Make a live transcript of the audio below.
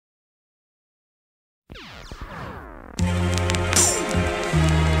I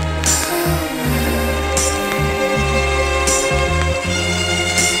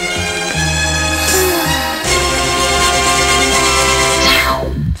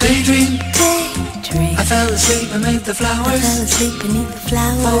fell asleep beneath the flowers.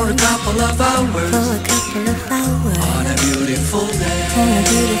 For a couple of hours. On a beautiful day.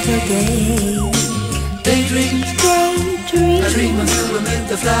 Daydream. I dream of you amid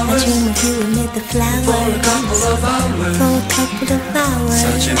the flowers. For a couple of hours.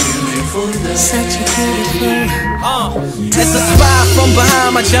 Such a beautiful day. It's a spy from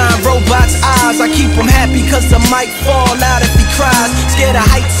behind my giant robot's eyes. I keep him happy cause I might fall out if he cries. Scared of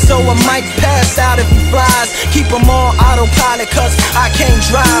heights so I might pass out if he flies. Keep him on autopilot cause I can't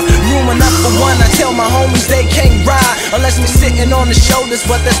drive. Room enough for one, I tell my homies they can't ride unless me sitting on the shoulders,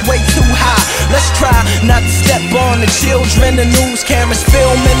 but that's way too high. Let's try not to step on the children. The news cameras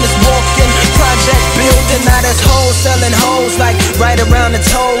filming this walking project building. Now there's hoes selling hoes like right around the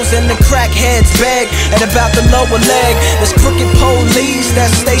toes, and the crackheads beg at about the lower leg. There's crooked police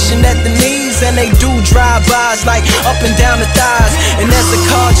that's stationed at the knees, and they do drive-bys like up and down the thighs. And there's a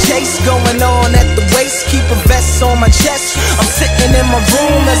car chase going on at the waist. Keep a vest on my chest. I'm sitting in my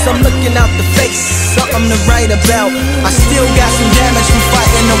room as I'm looking out the face. Something to write about. I still got some damage from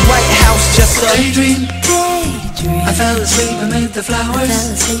fighting the White House. Just a daydream. I fell asleep beneath the flowers.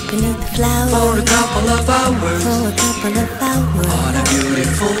 For a couple of hours. On a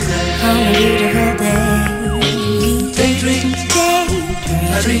beautiful day. Daydream.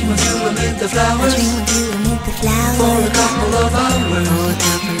 I dream of you amid the flowers. For a couple of hours.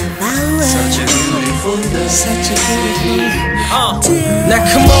 Such a beautiful day. Now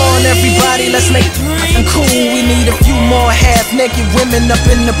come on everybody, let's make it cool. We need a few more half-naked women up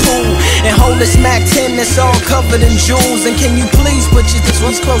in the pool, and hold this Mac 10 that's all covered in jewels. And can you please put your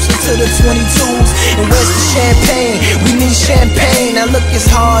ones closer to the 22s? And where's the champagne? We need champagne. Now look as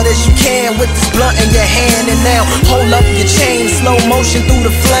hard as you can with this blunt in your hand, and now hold up your chain, slow motion through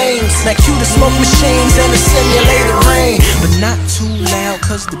the flames. Now cue the smoke machines and the simulated rain, but not too loud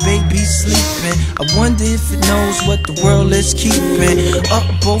cause the baby's sleeping. I wonder if it knows what the world is keeping. Up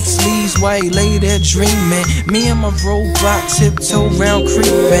both sleeves while he lay there dreaming. Me and my robot tiptoe round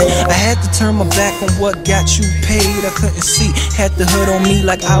creeping. I had to turn my back on what got you paid. I couldn't see, had the hood on me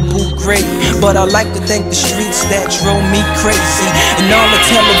like Abu Ghraib. But I like to thank the streets that drove me crazy, and all the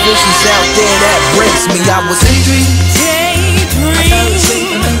televisions out there that breaks me. I was daydream. I fell asleep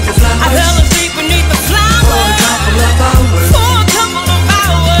beneath the flowers.